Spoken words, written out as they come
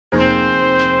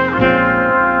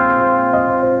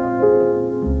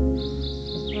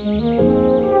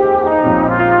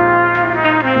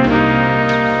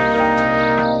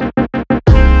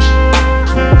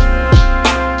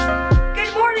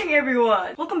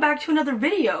back to another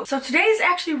video. So today is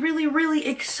actually really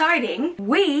exciting.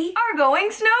 We are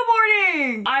going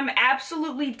snowboarding! I'm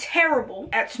absolutely terrible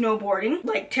at snowboarding.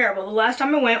 Like, terrible. The last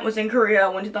time I went was in Korea. I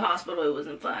went to the hospital. It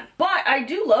wasn't fun. But I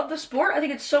do love the sport. I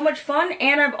think it's so much fun,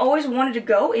 and I've always wanted to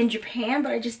go in Japan,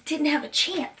 but I just didn't have a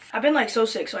chance. I've been like so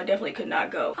sick, so I definitely could not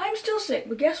go. I'm still sick,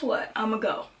 but guess what? I'm gonna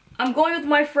go. I'm going with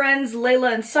my friends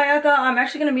Layla and Sayaka. I'm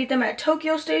actually gonna meet them at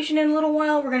Tokyo Station in a little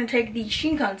while. We're gonna take the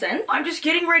Shinkansen. I'm just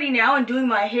getting ready now and doing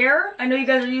my hair. I know you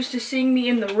guys are used to seeing me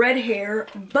in the red hair,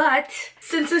 but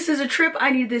since this is a trip, I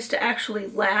need this to actually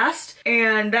last,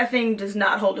 and that thing does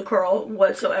not hold a curl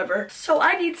whatsoever. So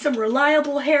I need some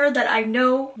reliable hair that I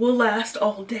know will last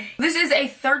all day. This is a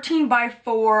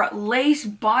 13x4 lace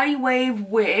body wave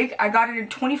wig. I got it in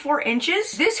 24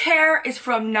 inches. This hair is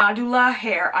from Nadula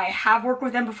hair. I have worked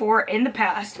with them before in the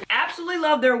past. Absolutely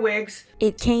love their wigs.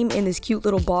 It came in this cute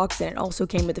little box, and it also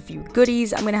came with a few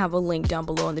goodies. I'm gonna have a link down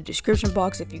below in the description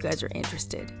box if you guys are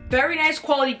interested. Very nice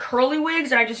quality curly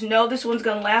wigs, and I just know this one's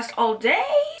gonna last all day,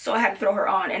 so I had to throw her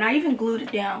on, and I even glued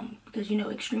it down because, you know,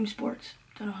 extreme sports.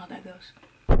 Don't know how that goes.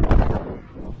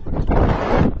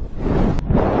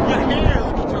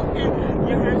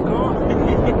 Your hair's gone.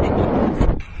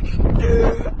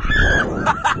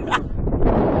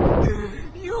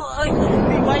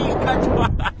 Why you cut your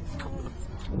eyes?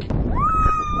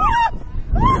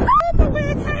 The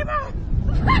wig came out.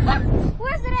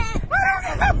 Where's it at?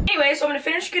 Anyway, so I'm gonna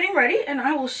finish getting ready, and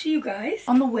I will see you guys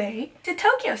on the way to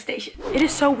Tokyo Station. It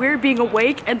is so weird being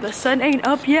awake and the sun ain't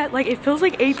up yet. Like, it feels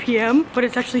like 8 p.m., but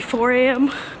it's actually 4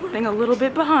 a.m. Running a little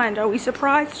bit behind. Are we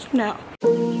surprised? No.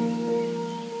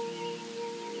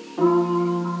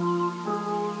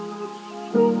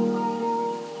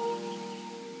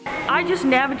 I just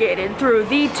navigated through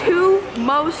the two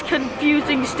most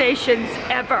confusing stations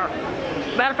ever.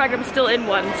 Matter of fact, I'm still in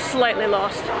one, slightly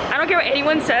lost. I don't care what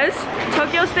anyone says,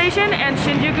 Tokyo Station and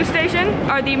Shinjuku Station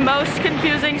are the most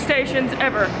confusing stations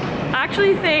ever. I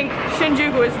actually think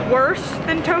Shinjuku is worse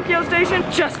than Tokyo Station,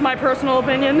 just my personal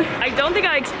opinion. I don't think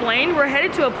I explained, we're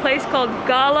headed to a place called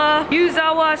Gala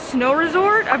Yuzawa Snow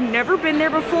Resort. I've never been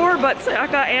there before, but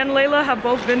Sayaka and Layla have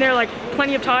both been there like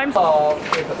plenty of times. Oh,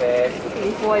 okay.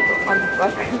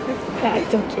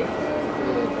 It's okay.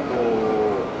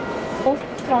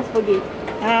 Transfer gate.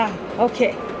 Ah,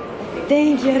 okay.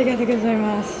 Thank you. Arigatou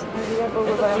gozaimasu.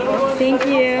 Thank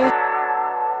you.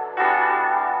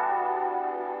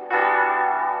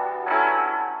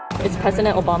 It's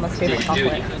President Obama's favorite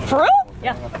chocolate. For real?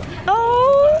 Yeah.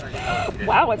 Oh,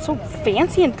 wow, it's so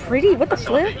fancy and pretty. What the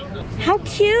flip? How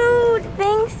cute.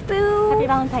 Thanks, Boo. Happy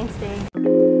Valentine's Day.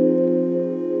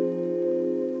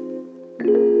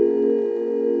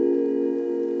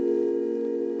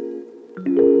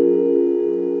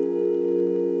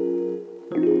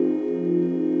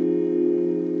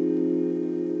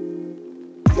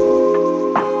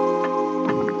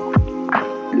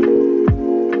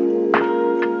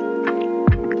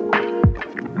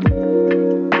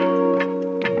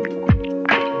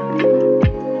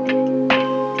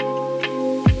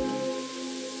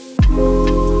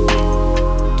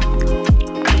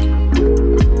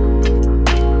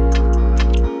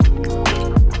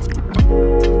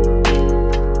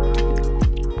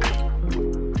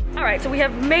 So we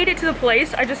have made it to the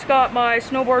place. I just got my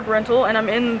snowboard rental and I'm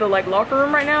in the like locker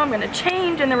room right now. I'm gonna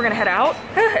change and then we're gonna head out.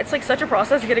 It's like such a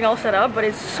process getting all set up, but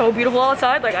it's so beautiful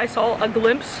outside. Like, I saw a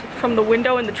glimpse from the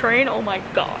window in the train. Oh my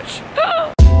gosh.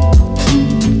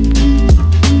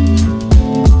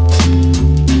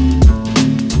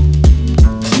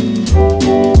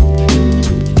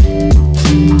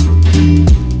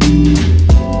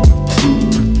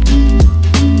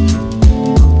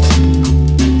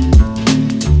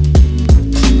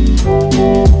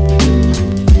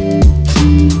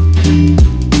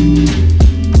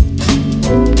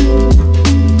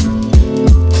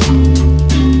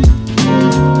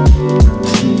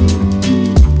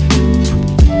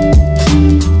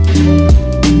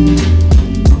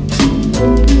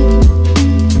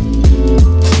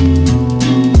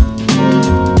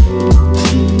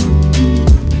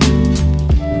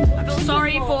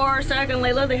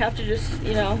 They have to just,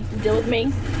 you know, deal with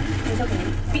me. It's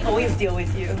okay. We always deal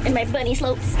with you. And my bunny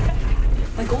slopes.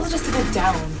 My goal is just to go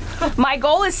down. My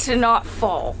goal is to not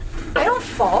fall. I don't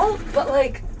fall, but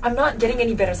like, I'm not getting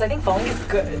any better, so I think falling is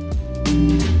good.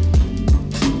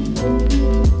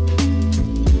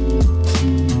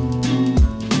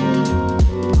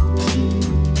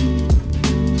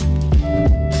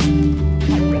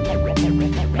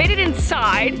 Made it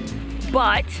inside.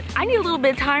 but I need a little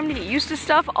bit of time to get used to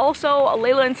stuff. Also,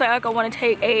 Layla and Sayaka want to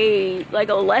take a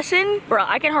lesson. Bro,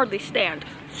 I can hardly stand.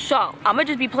 So I'm gonna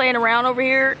just be playing around over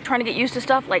here, trying to get used to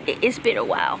stuff. Like, it's been a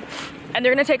while. And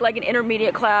they're gonna take like an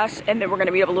intermediate class, and then we're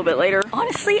gonna meet up a little bit later.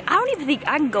 Honestly, I don't even think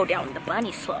I can go down the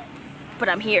bunny slope, but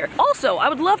I'm here. Also, I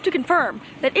would love to confirm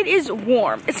that it is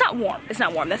warm. It's not warm, that's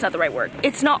not the right word.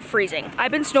 It's not freezing. I've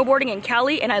been snowboarding in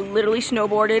Cali, and I literally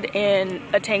snowboarded in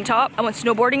a tank top. I went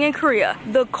snowboarding in Korea.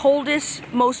 The coldest,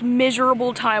 most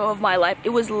miserable time of my life.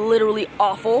 It was literally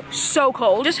awful, so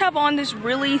cold. Just have on this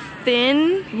really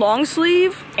thin long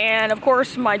sleeve, and of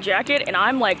course my jacket, and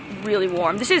I'm like really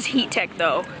warm. This is heat tech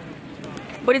though,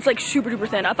 but it's like super duper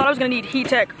thin. I thought I was gonna need heat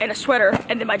tech and a sweater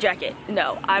and then my jacket.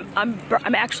 No,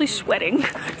 I'm actually sweating.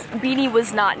 Beanie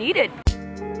was not needed.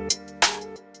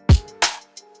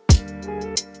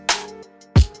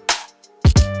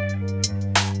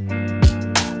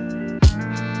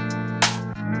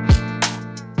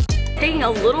 Taking a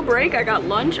little break, I got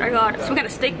lunch. I got some kind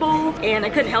of steak bowl, and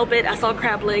I couldn't help it. I saw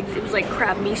crab legs. It was like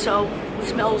crab miso. It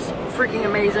smells freaking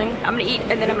amazing. I'm gonna eat,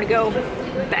 and then I'm gonna go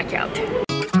back out.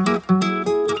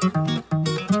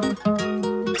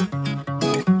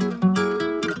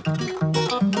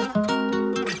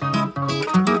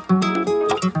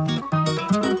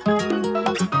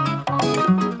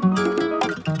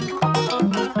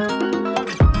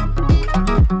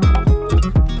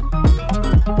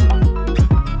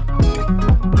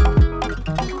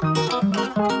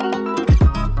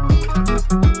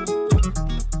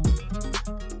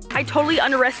 I totally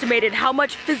underestimated how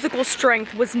much physical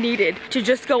strength was needed to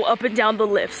just go up and down the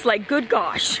lifts. Like, good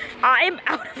gosh, I'm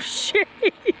out of shape.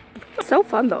 So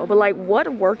fun though, but like, what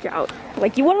a workout.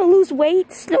 Like, you want to lose weight?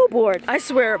 Snowboard. I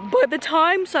swear, by the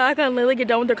time Sayaka and Lily get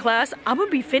done with their class, I'm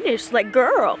gonna be finished. Like,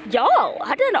 girl, y'all,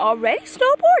 I done already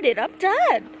snowboarded. I'm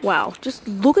done. Wow, just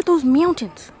look at those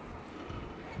mountains.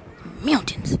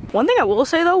 Mountains. One thing I will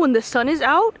say though, when the sun is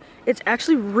out, it's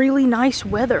actually really nice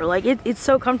weather. Like, it's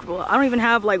so comfortable. I don't even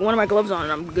have like one of my gloves on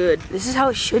and I'm good. This is how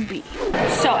it should be.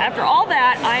 So after all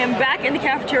that, I am back in the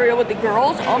cafeteria with the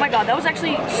girls. Oh my god, that was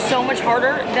actually so much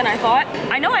harder than I thought.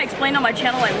 I know I explained on my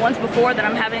channel like once before that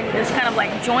I'm having this kind of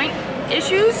like joint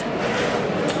issues.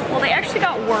 Well, they actually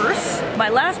got worse. My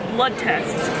last blood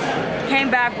test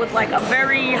came back with like a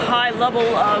very high level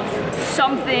of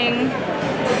something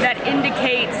that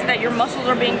indicates that your muscles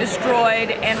are being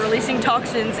destroyed and releasing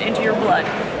toxins into your blood.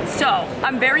 So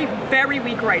I'm very, very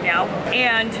weak right now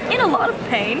and in a lot of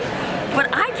pain,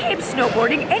 but I came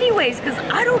snowboarding anyways because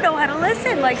I don't know how to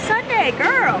listen. Like, Sundai,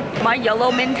 girl. My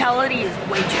yellow mentality is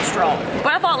way too strong.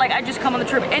 But I thought like I'd just come on the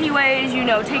trip anyways, you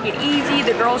know, take it easy.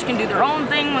 The girls can do their own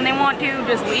thing when they want to,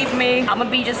 just leave me. I'm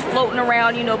gonna be just floating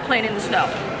around, you know, playing in the snow.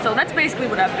 So that's basically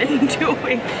what I've been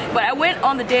doing. But I went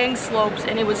on the dang slopes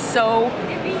and it was so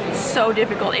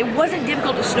difficult. It wasn't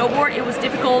difficult to snowboard, it was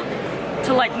difficult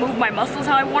to like move my muscles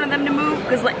how I wanted them to move,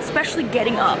 because like, especially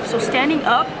getting up. So standing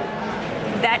up,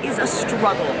 that is a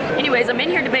struggle. Anyways, I'm in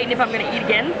here debating if I'm gonna eat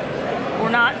again or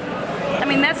not. I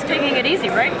mean, that's taking it easy,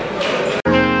 right?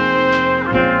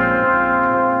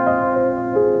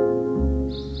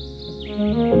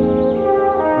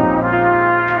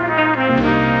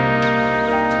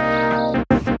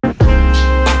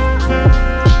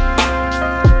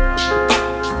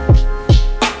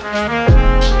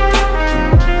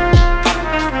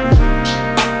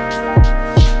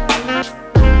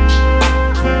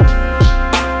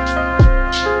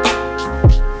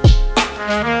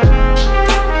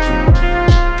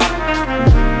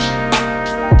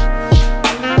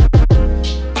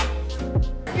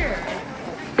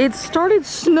 It started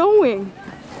snowing.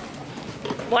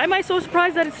 Why am I so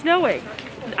surprised that it's snowing?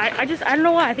 I don't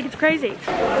know why. I think it's crazy.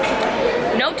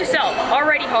 Note to self,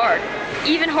 already hard.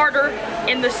 Even harder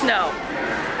in the snow.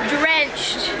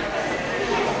 Drenched.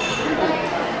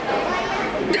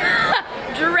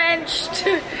 Drenched.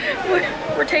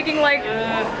 We're taking like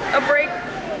a break.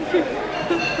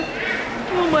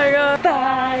 Oh my god. If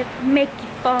I make you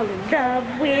fall in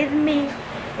love with me,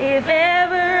 if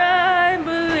ever I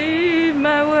believe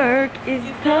my work is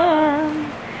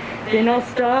done, then I'll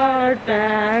start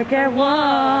back at 1.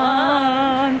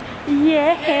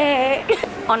 Yeah.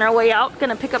 On our way out,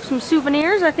 gonna pick up some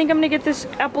souvenirs. I think I'm gonna get this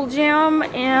apple jam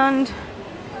and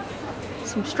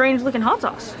some strange looking hot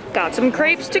sauce. Got some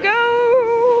crepes to go.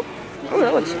 Oh,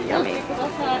 that looks yummy.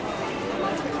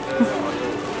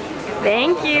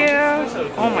 Thank you.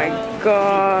 Oh my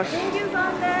gosh. Thank you,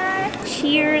 Sundai.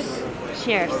 Cheers.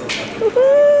 Cheers.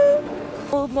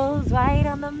 Blows right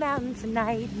on the mountain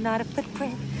tonight, not a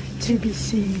footprint to be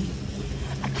seen.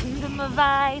 A kingdom of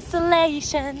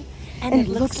isolation, and it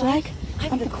looks like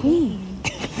I'm the queen.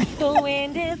 The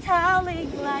wind is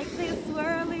howling like this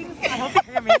swirling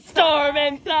storm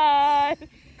inside.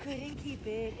 Couldn't keep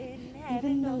it in.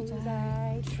 Heaven knows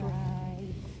I tried.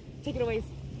 Take it away,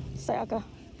 Sayaka.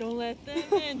 Don't let them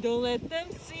in, don't let them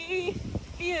see.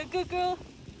 Be a good girl.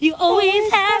 You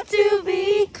always have to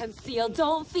be concealed,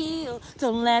 don't feel,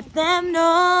 don't let them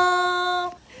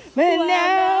know. But Well,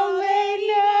 now they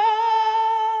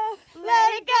know.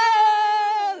 Let it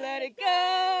go, let it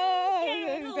go. Can't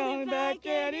Ain't hold going it back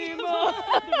back anymore.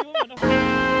 anymore.